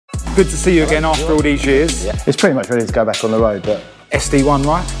Good to see you again after all these years. Yeah. It's pretty much ready to go back on the road, but SD1,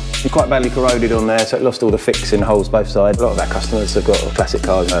 right? it's quite badly corroded on there, so it lost all the fixing holes both sides. A lot of our customers have got classic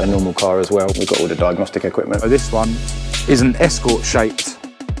cars, a normal car as well. We've got all the diagnostic equipment. So this one is an Escort shaped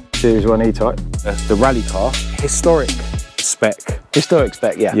Series 1 E-Type. The rally car. Historic spec. Historic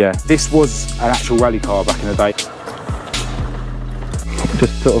spec, yeah. Yeah, this was an actual rally car back in the day.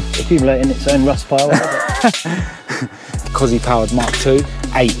 Just sort of accumulating its own rust pile. Cosy powered Mk2,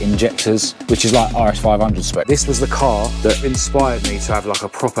 8 injectors, which is like RS500 spec. This was the car that inspired me to have like a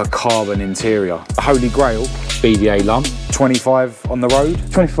proper carbon interior. The Holy Grail, BDA lump, 25 on the road.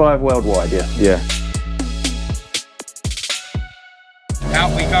 25 worldwide, yeah. Yeah.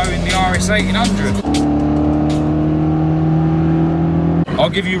 Out we go in the RS1800. I'll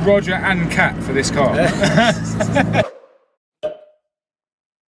give you Roger and Cat for this car.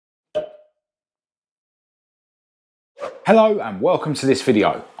 Hello and welcome to this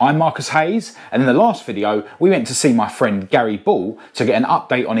video. I'm Marcus Hayes, and in the last video we went to see my friend Gary Ball to get an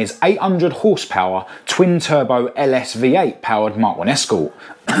update on his 800 horsepower twin turbo LS V8 powered Mk2 Escort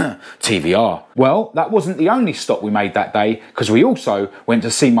TVR. Well, that wasn't the only stop we made that day, because we also went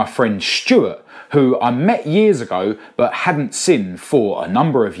to see my friend Stuart, who I met years ago but hadn't seen for a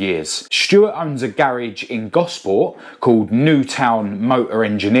number of years. Stuart owns a garage in Gosport called Newtown Motor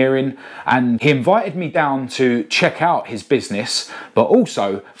Engineering, and he invited me down to check out his business, but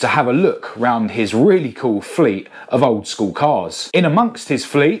also to have a look round his really cool fleet of old school cars. In amongst his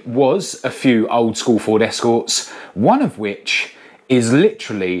fleet was a few old school Ford Escorts, one of which is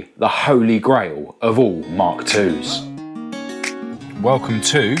literally the holy grail of all Mark IIs. Welcome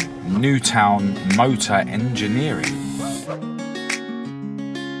to Newtown Motor Engineering.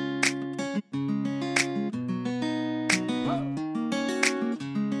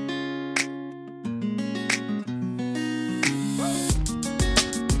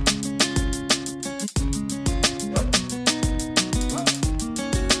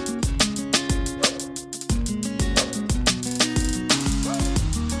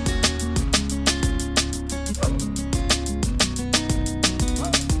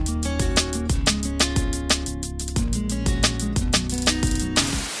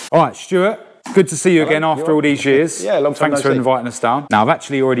 All right, Stuart, good to see you again after all these years. Yeah, long time Thanks for inviting us down. Now, I've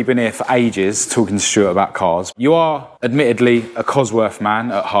actually already been here for ages talking to Stuart about cars. You are admittedly a Cosworth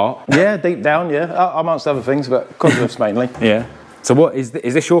man at heart. Yeah, deep down, yeah. Amongst other things, but Cosworths mainly. Yeah. So what, is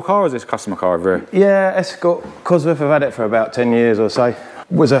this your car or is this a customer car over here? Yeah, Escort Cosworth, I've had it for about 10 years or so. It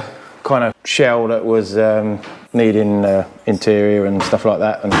was a kind of shell that was needing interior and stuff like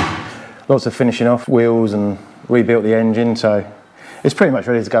that, and lots of finishing off wheels and rebuilt the engine, so it's pretty much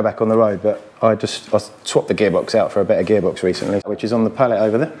ready to go back on the road, but I swapped the gearbox out for a better gearbox recently, which is on the pallet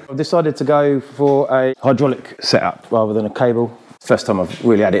over there. I decided to go for a hydraulic setup rather than a cable. First time I've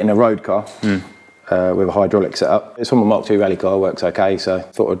really had it in a road car with a hydraulic setup. It's on my Mark II rally car, works okay, so I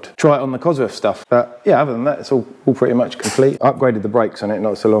thought I'd try it on the Cosworth stuff. But yeah, other than that, it's all pretty much complete. I upgraded the brakes on it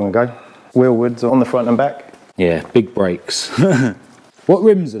not so long ago. Wheel woods on the front and back. Yeah, big brakes. What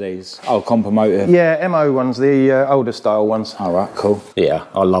rims are these? Oh, Compa Motor. Yeah, MO ones, the older style ones. All right, cool. Yeah,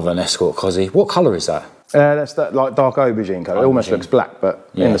 I love an Escort Cosy. What colour is that? That's that like dark aubergine colour. It almost looks black,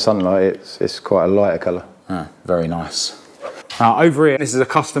 but in the sunlight, it's quite a lighter colour. Ah, very nice. Now over here, this is a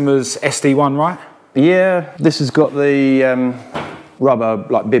customer's SD1, right? Yeah, this has got the rubber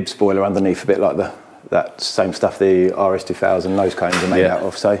like bib spoiler underneath, a bit like that same stuff the RS2000 nose cones are made out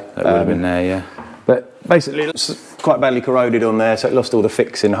of. So that would have been there, yeah. But basically, it's quite badly corroded on there, so it lost all the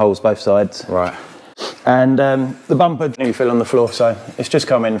fixing holes both sides. Right. And the bumper new fill on the floor, so it's just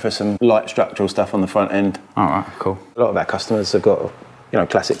come in for some light structural stuff on the front end. All right, cool. A lot of our customers have got,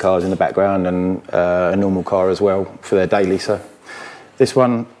 classic cars in the background and a normal car as well for their daily. So this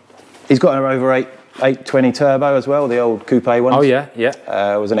one, he's got an over 820 turbo as well, the old coupe ones. Oh yeah,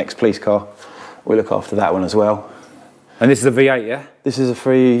 yeah. It was an ex-police car. We look after that one as well. And this is a V8, yeah? This is a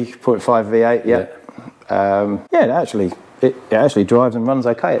 3.5 V8, yeah. It actually drives and runs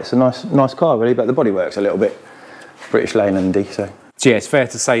okay. It's a nice car, really, but the bodywork's a little bit British Leylandy. So yeah, it's fair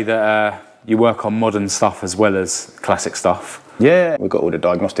to say that you work on modern stuff as well as classic stuff. Yeah, we've got all the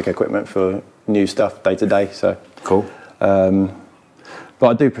diagnostic equipment for new stuff day to day. So cool. But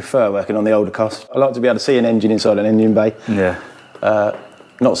I do prefer working on the older cars. I like to be able to see an engine inside an engine bay. Yeah.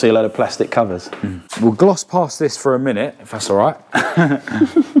 Not see a load of plastic covers. We'll gloss past this for a minute, if that's all right.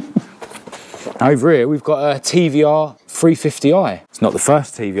 Over here, we've got a TVR 350i. It's not the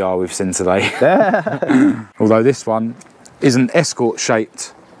first TVR we've seen today. Although this one isn't Escort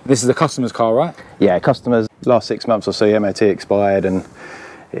shaped. This is the customer's car, right? Yeah, customer's last 6 months or so, MOT expired, and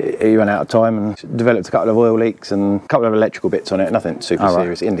he ran out of time and developed a couple of oil leaks and a couple of electrical bits on it, nothing super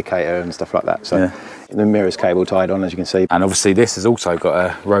serious, indicator and stuff like that. So the mirror's cable tied on, as you can see. And obviously this has also got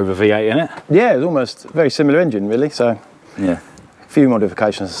a Rover V8 in it. Yeah, it's almost a very similar engine really, so yeah. Few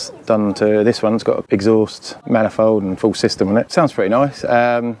modifications done to this one. It's got exhaust, manifold and full system on it. Sounds pretty nice,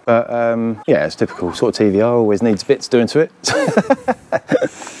 yeah, it's typical sort of TVR, always needs bits doing to it.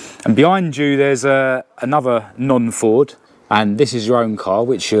 And behind you there's another non-Ford, and this is your own car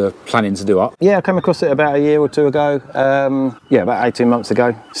which you're planning to do up. Yeah, I came across it about a year or two ago, yeah, about 18 months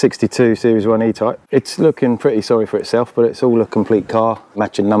ago. 62 Series 1 E-Type. It's looking pretty sorry for itself, but it's all a complete car,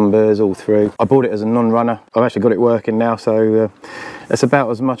 matching numbers all through. I bought it as a non-runner. I've actually got it working now, so that's about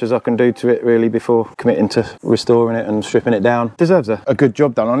as much as I can do to it really before committing to restoring it and stripping it down. Deserves a good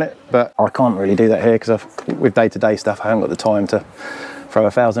job done on it, but I can't really do that here because with day-to-day stuff I haven't got the time to throw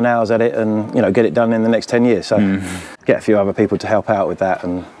 1,000 hours at it and, you know, get it done in the next 10 years. So get a few other people to help out with that,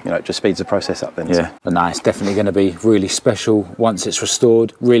 and, you know, it just speeds the process up then. Yeah, so. But no, it's definitely going to be really special once it's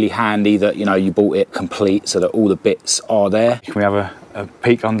restored. Really handy that, you know, you bought it complete so that all the bits are there. Can we have a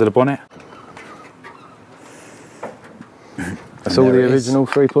peek under the bonnet? That's all the original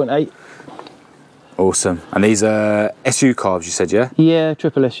 3.8. Awesome. And these are SU carbs, you said, yeah? Yeah,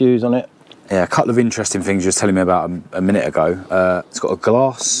 triple SUs on it. Yeah, a couple of interesting things you were telling me about a minute ago. It's got a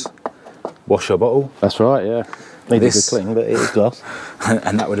glass washer bottle. That's right, yeah. Needs a good clean, but it is glass.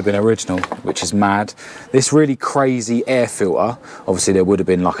 And that would have been original, which is mad. This really crazy air filter, obviously there would have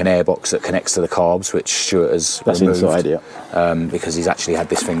been like an air box that connects to the carbs, which Stuart has removed. Inside, yeah. Because he's actually had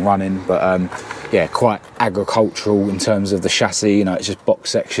this thing running. But yeah, quite agricultural in terms of the chassis, you know, it's just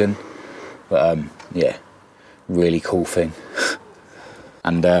box section. But yeah, really cool thing.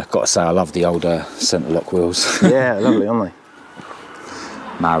 And got to say, I love the older centre lock wheels. Yeah, lovely, aren't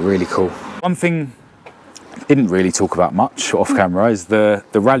they? Nah, really cool. One thing I didn't really talk about much off camera is the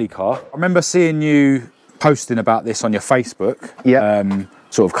rally car. I remember seeing you posting about this on your Facebook. Yeah.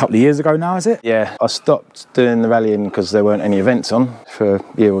 Sort of a couple of years ago now, is it? Yeah, I stopped doing the rallying because there weren't any events on for a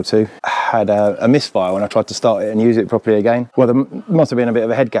year or two. I had a misfire when I tried to start it and use it properly again. Well, there must have been a bit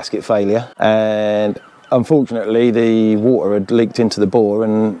of a head gasket failure, and unfortunately, the water had leaked into the bore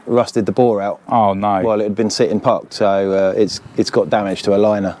and rusted the bore out. Oh no! While it had been sitting parked, so it's got damage to a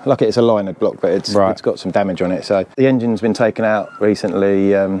liner. Lucky it's a liner block, but it's got some damage on it. So the engine's been taken out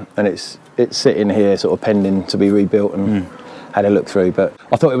recently, and it's sitting here, sort of pending to be rebuilt and had a look through. But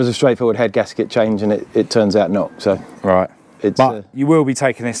I thought it was a straightforward head gasket change, and it turns out not. So right. But you will be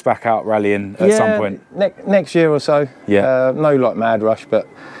taking this back out rallying at some point. Next year or so. Yeah. No, like mad rush, but.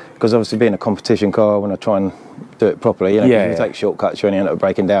 Because obviously being a competition car, when I try and do it properly, you know, you take shortcuts, you only end up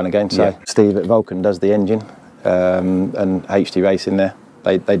breaking down again. So Steve at Vulcan does the engine, and HT Racing there.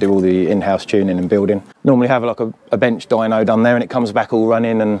 They do all the in-house tuning and building. Normally have like a bench dyno done there, and it comes back all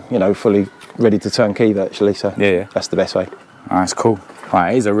running and, you know, fully ready to turn key virtually. So that's the best way. That's cool.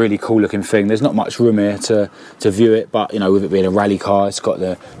 Right, it is a really cool looking thing. There's not much room here to view it, but, you know, with it being a rally car, it's got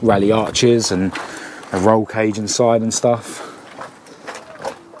the rally arches and a roll cage inside and stuff.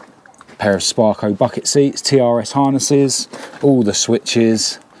 Pair of Sparco bucket seats, TRS harnesses, all the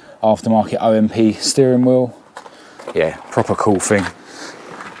switches, aftermarket OMP steering wheel. Yeah, proper cool thing.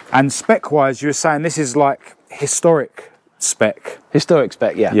 And spec-wise, you were saying this is like historic spec. Historic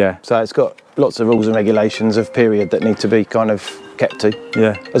spec, yeah. Yeah. So it's got lots of rules and regulations of period that need to be kind of kept to.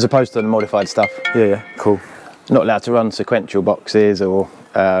 Yeah. As opposed to the modified stuff. Yeah, cool. Not allowed to run sequential boxes or,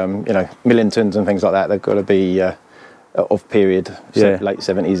 you know, Millingtons and things like that. They've got to be of period, late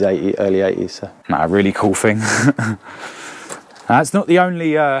 70s, 80s, early 80s. So. Nah, really cool thing. That's not the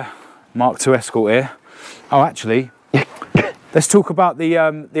only Mk2 Escort here. Oh, actually, let's talk about the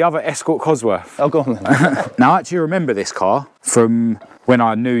other Escort Cosworth. Oh, go on then. Now, I actually remember this car from when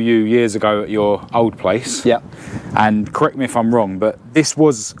I knew you years ago at your old place. Yeah. And correct me if I'm wrong, but this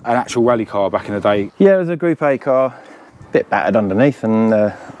was an actual rally car back in the day. Yeah, it was a Group A car. Bit battered underneath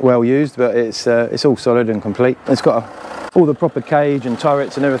and well used, but it's all solid and complete. It's got all the proper cage and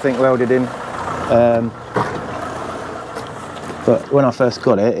turrets and everything welded in. But when I first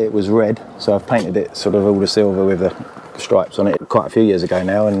got it, it was red, so I've painted it sort of all the silver with the stripes on it quite a few years ago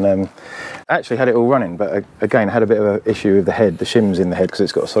now, and I actually had it all running, but again I had a bit of an issue with the head, the shims in the head, because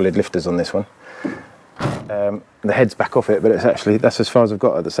it's got solid lifters on this one. The head's back off it, but it's actually, that's as far as I've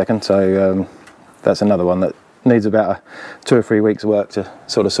got at the second, so that's another one that needs about 2 or 3 weeks work to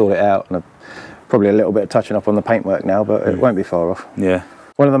sort it out, and probably a little bit of touching up on the paintwork now, but it won't be far off. Yeah.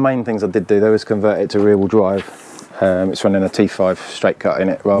 One of the main things I did do though is convert it to rear-wheel drive. It's running a T5 straight cut in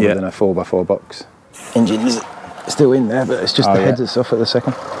it rather than a 4x4 box. Engine's still in there, but it's just the heads that's off at the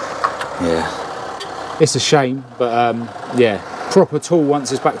second. Yeah. It's a shame, but yeah, proper tool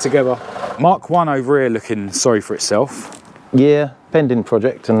once it's back together. Mark 1 over here looking sorry for itself. Yeah, pending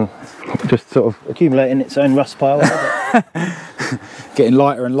project and just sort of accumulating its own rust pile. Getting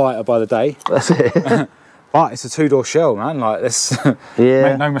lighter and lighter by the day. That's it. But it's a 2-door shell, man. Like this, yeah.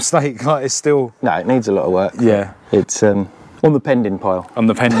 Make no mistake. Like it's still. No, it needs a lot of work. Yeah, it's on the pending pile. On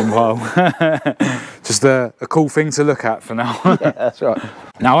the pending pile. Just a cool thing to look at for now. Yeah, that's right.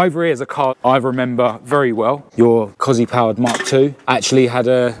 Now over here is a car I remember very well. Your Cosy powered Mark II. Actually had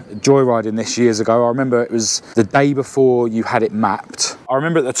a joyride in this years ago. I remember it was the day before you had it mapped. I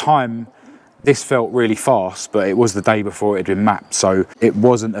remember at the time this felt really fast, but it was the day before it had been mapped, so it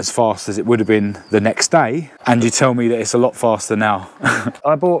wasn't as fast as it would have been the next day. And you tell me that it's a lot faster now.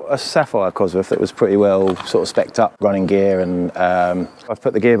 I bought a Sapphire Cosworth that was pretty well sort of spec'd up, running gear, and I've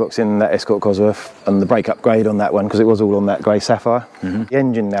put the gearbox in that Escort Cosworth and the brake upgrade on that one because it was all on that grey Sapphire. The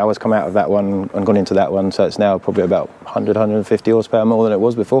engine now has come out of that one and gone into that one, so it's now probably about 100, 150 horsepower more than it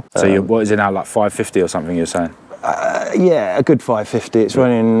was before. So what is it now, like 550 or something you're saying? Yeah, a good 550. It's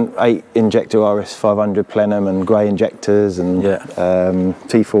running 8 injector RS500 plenum and grey injectors and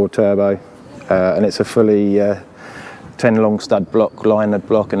T4 turbo, and it's a fully 10 long stud block, linered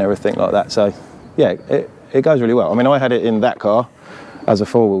block and everything like that. So yeah, it goes really well. I mean, I had it in that car as a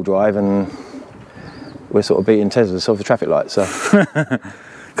 4-wheel drive and we're sort of beating Teslas off the traffic lights. So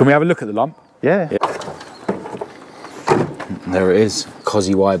can we have a look at the lump? Yeah. There it is,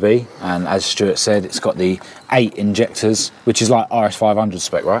 Cosy YB, and as Stuart said, it's got the 8 injectors, which is like RS500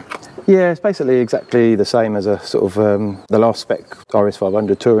 spec, right? Yeah, it's basically exactly the same as a sort of the last spec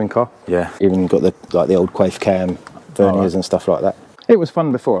RS500 touring car. Yeah. Even got the old Quaif cam verniers and stuff like that. It was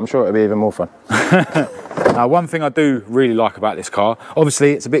fun before. I'm sure it'll be even more fun. Now, one thing I do really like about this car,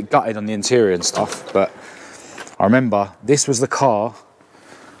 obviously it's a bit gutted on the interior and stuff, but I remember this was the car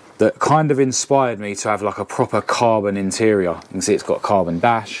that kind of inspired me to have like a proper carbon interior. You can see it's got a carbon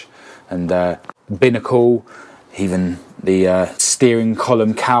dash and binnacle, even the steering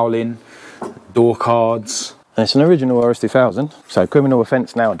column cowling, door cards. And it's an original RS2000, so criminal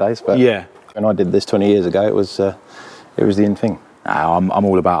offence nowadays, but yeah, when I did this 20 years ago, it was the in thing. I'm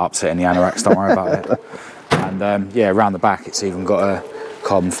all about upsetting the anoraks, don't worry about it. And yeah, around the back it's even got a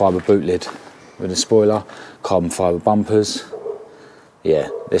carbon fibre boot lid with a spoiler, carbon fibre bumpers. Yeah,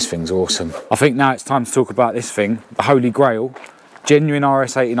 this thing's awesome. I think now it's time to talk about this thing, the Holy Grail, genuine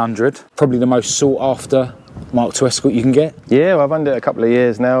RS1800, probably the most sought after Mark II Escort you can get. Yeah, well, I've owned it a couple of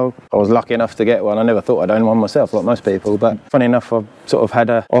years now. I was lucky enough to get one. I never thought I'd own one myself, like most people, but funny enough, I've sort of had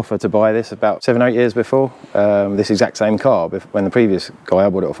an offer to buy this about 7 or 8 years before, this exact same car, when the previous guy I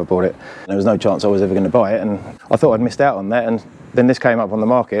bought it off, I bought it. There was no chance I was ever going to buy it, and I thought I'd missed out on that, and then this came up on the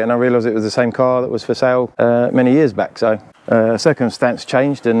market, and I realised it was the same car that was for sale many years back, so circumstance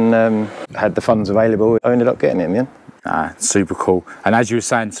changed and had the funds available. I ended up getting it in the end. Super cool. And as you were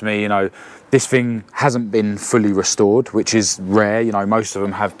saying to me, you know, this thing hasn't been fully restored, which is rare. You know, most of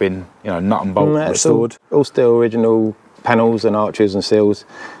them have been, you know, nut and bolt restored. All still original panels and arches and seals.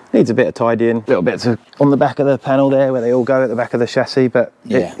 Needs a bit of tidying, little bits on the back of the panel there where they all go at the back of the chassis, but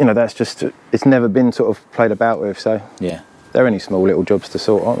yeah, you know, that's just, it's never been sort of played about with, so yeah, they're only small little jobs to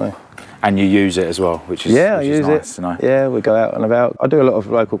sort, aren't they? And you use it as well, which is I use nice it. To know. Yeah, we go out and about. I do a lot of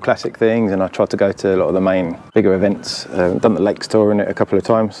local classic things, and I try to go to a lot of the main bigger events. Done the Lakes tour in it a couple of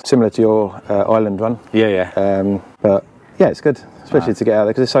times, similar to your Island run. Yeah, yeah. But yeah, it's good, especially to get out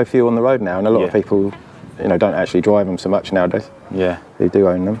there because there's so few on the road now, and a lot of people, you know, don't actually drive them so much nowadays. Yeah, they do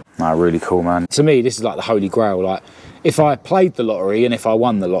own them. Really cool, man. To me, this is like the Holy Grail. Like, if I played the lottery and if I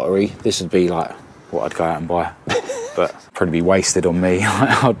won the lottery, this would be like what I'd go out and buy. But probably be wasted on me.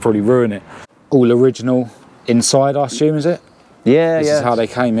 I'd probably ruin it. All original inside, I assume, is it? Yeah, This is how they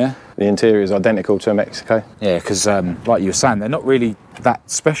came, yeah? The interior is identical to a Mexico. Yeah, because like you were saying, they're not really that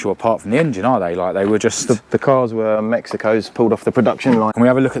special apart from the engine, are they? Like, they were just... The cars were Mexico's pulled off the production line. Can we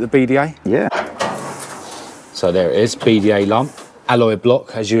have a look at the BDA? Yeah. So there it is, BDA lump. Alloy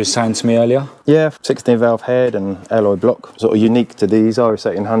block, as you were saying to me earlier. Yeah, 16 valve head and alloy block, sort of unique to these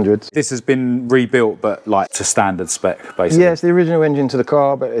RS1800s. This has been rebuilt, but like to standard spec, basically. Yeah, it's the original engine to the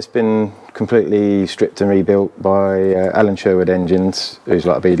car, but it's been completely stripped and rebuilt by Alan Sherwood Engines, who's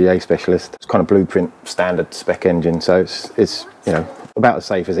like a BDA specialist. It's kind of blueprint standard spec engine, so it's you know, about as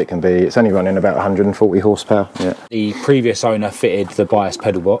safe as it can be. It's only running about 140 horsepower. Yeah. The previous owner fitted the bias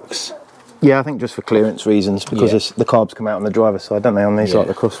pedal box. Yeah, I think just for clearance reasons, because the carbs come out on the driver's side, don't they, on these, like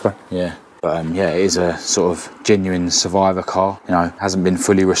the crossframe. Yeah, but yeah, it is a sort of genuine survivor car. You know, hasn't been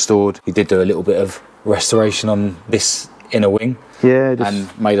fully restored. He did do a little bit of restoration on this inner wing. Yeah,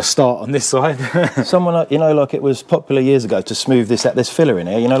 and made a start on this side. Someone, like, you know, like it was popular years ago to smooth this out. There's filler in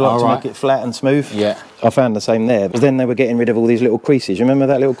here, you know, like to make it flat and smooth. Yeah. I found the same there. But then they were getting rid of all these little creases. You remember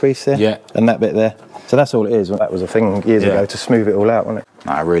that little crease there? Yeah. And that bit there. So that's all it is. That was a thing years ago to smooth it all out, wasn't it?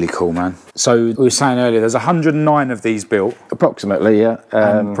 Nah, really cool, man. So we were saying earlier, there's 109 of these built. Approximately, yeah.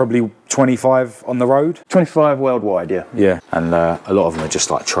 And probably 25 on the road. 25 worldwide, yeah. Yeah. And a lot of them are just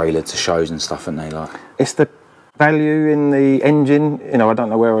like trailered to shows and stuff, aren't they? Like, it's the value in the engine. You know, I don't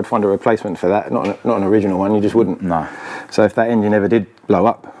know where I'd find a replacement for that. Not an original one. You just wouldn't. No. So if that engine ever did blow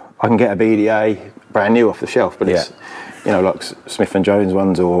up, I can get a BDA brand new off the shelf. But it's, you know, like Smith and Jones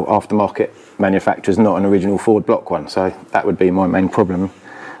ones or aftermarket manufacturers, not an original Ford block one. So that would be my main problem.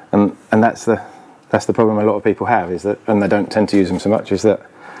 And that's the problem a lot of people have, is that, and they don't tend to use them so much, is that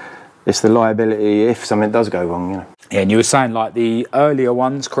it's the liability if something does go wrong, you know. Yeah, and you were saying like the earlier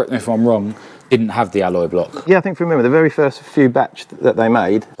ones, correct me if I'm wrong, didn't have the alloy block. Yeah, I think if you remember, the very first few batch that they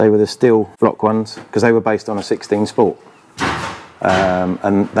made, they were the steel block ones, because they were based on a 16 Sport.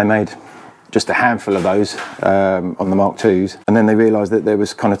 And they made just a handful of those on the Mk2s, and then they realised that there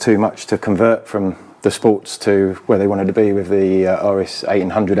was kind of too much to convert from the Sports to where they wanted to be with the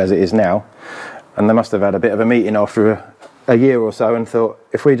RS1800 as it is now. And they must have had a bit of a meeting after a year or so and thought,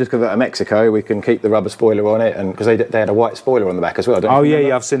 if we just convert to Mexico, we can keep the rubber spoiler on it, and because they had a white spoiler on the back as well. Oh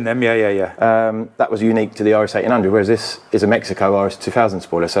yeah, I've seen them. Yeah. That was unique to the RS1800, whereas this is a Mexico RS2000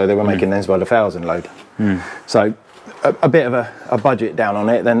 spoiler, so they were making them by the 1000 load. So a bit of a budget down on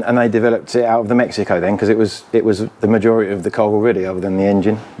it, then, and they developed it out of the Mexico then, because it was the majority of the car already, other than the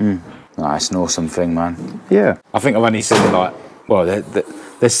engine. That's an awesome thing, man. Yeah. I think I've only seen like, well,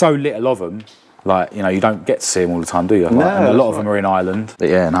 there's so little of them. Like, you know, you don't get to see them all the time, do you? Like, No, and a lot of them are in Ireland. But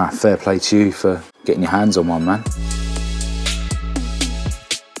yeah, nah, fair play to you for getting your hands on one, man.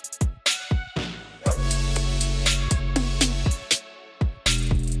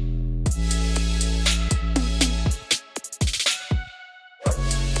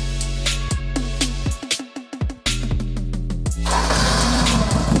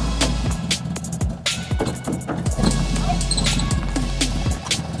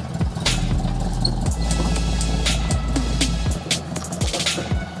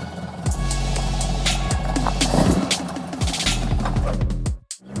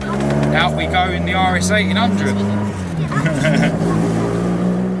 Out we go in the RS1800.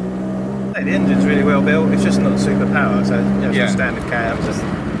 The engine's really well built. It's just not super power, so it's just standard cabs.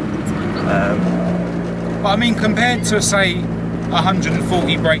 But I mean, compared to say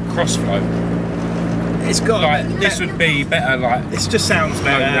 140 brake crossflow, it's got like this would be better. Like it just sounds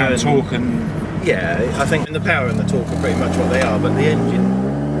better. Torque and I think the power and the torque are pretty much what they are, but the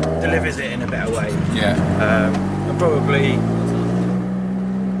engine delivers it in a better way. And probably,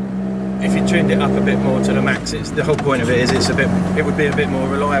 if you tuned it up a bit more to the max, the whole point of it is it would be a bit more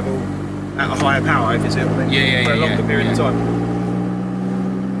reliable at a higher power, if you see what I mean, for a longer period of time.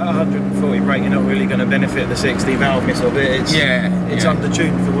 At 140 brake, you're not really going to benefit the 60 valve miss of it. It's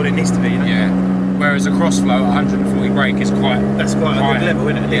under-tuned for what it needs to be. You know? Whereas a crossflow at 140 brake is quite a good level,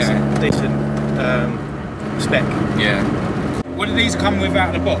 isn't it? Decent spec. What do these come with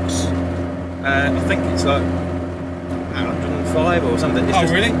out of the box? I think it's like 105 or something.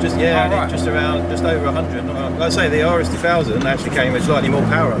 It's really? Just over 100. Like I say, the RS2000 actually came with slightly more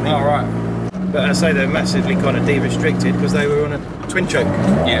power, I think. Oh, right. But I say they're massively kind of de-restricted because they were on a twin choke.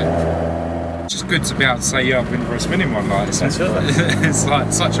 It's just good to be able to say, I've been for a spinning one like this. That's right. It's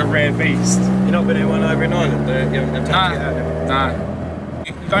like such a rare beast. You've not been in one over in Ireland, Nah.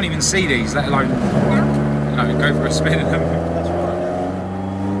 You don't even see these, let alone go for a spin in them. That's right.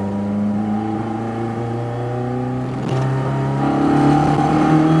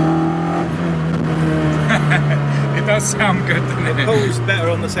 It does sound good, doesn't it? It pulls better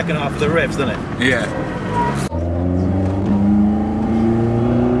on the second half of the revs, doesn't it? Yeah.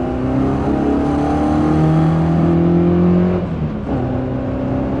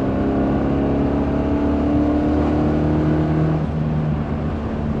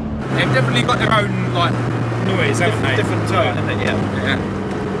 They've definitely got their own like noise, haven't they? Different tone, isn't it?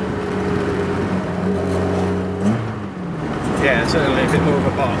 Yeah, certainly a bit more of a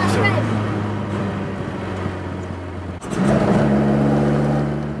bark. So.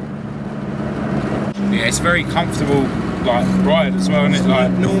 Yeah, it's very comfortable, like ride as well, isn't it?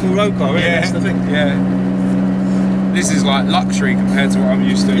 Like normal road car, isn't it? That's the thing. Yeah. This is like luxury compared to what I'm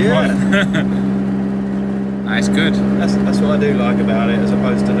used to. It's good. That's what I do like about it, as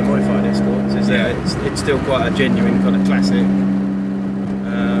opposed to the modified Escorts. Is that it's still quite a genuine kind of classic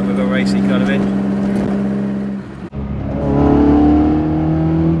with a racy kind of engine.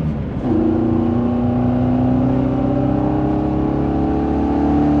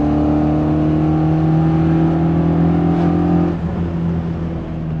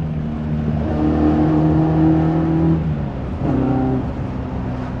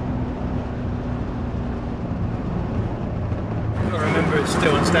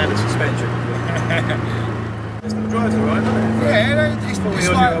 standard suspension. It still drives alright, doesn't it? Yeah, it's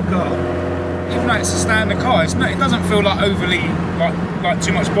like, old car. even though it's a standard car, it doesn't feel like overly, like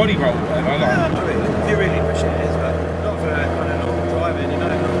too much body roll or whatever. If you really push it, it is, but not for kind of normal driving, you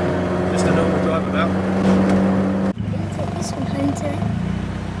know, just a normal drive about. Take this one home today.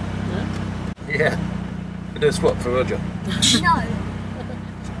 Yeah. Do a swap for Roger. No.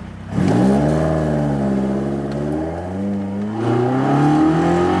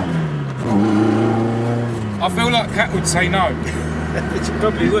 I feel like Kat would say no. She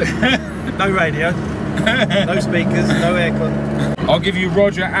probably would. No radio, no speakers, no aircon. I'll give you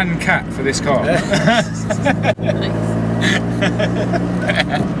Roger and Kat for this car.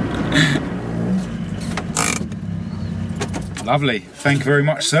 Lovely. Thank you very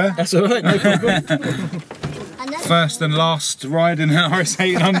much, sir. That's all right, no problem. First and last ride in an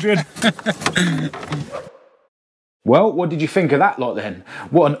RS1800. Well, what did you think of that lot then?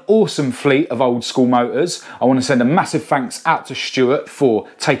 What an awesome fleet of old school motors. I want to send a massive thanks out to Stuart for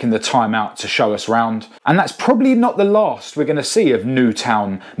taking the time out to show us round. And that's probably not the last we're going to see of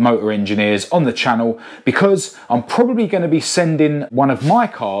Newtown Motor Engineers on the channel, because I'm probably going to be sending one of my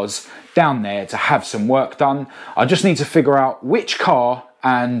cars down there to have some work done. I just need to figure out which car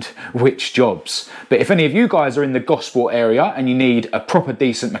and which jobs. But if any of you guys are in the Gosport area and you need a proper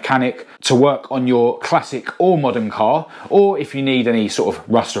decent mechanic to work on your classic or modern car, or if you need any sort of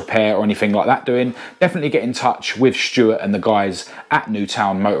rust repair or anything like that doing, definitely get in touch with Stuart and the guys at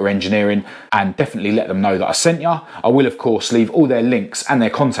Newtown Motor Engineering and definitely let them know that I sent you. I will of course leave all their links and their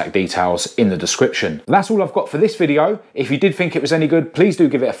contact details in the description. That's all I've got for this video. If you did think it was any good, please do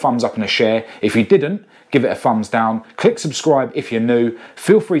give it a thumbs up and a share. If you didn't, give it a thumbs down. Click subscribe if you're new.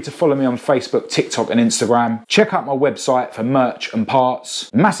 Feel free to follow me on Facebook, TikTok and Instagram. Check out my website for merch and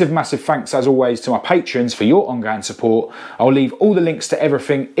parts. Massive thanks as always to my patrons for your ongoing support. I'll leave all the links to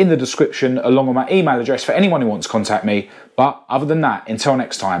everything in the description along with my email address for anyone who wants to contact me. But other than that, until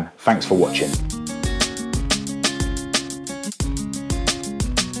next time, thanks for watching.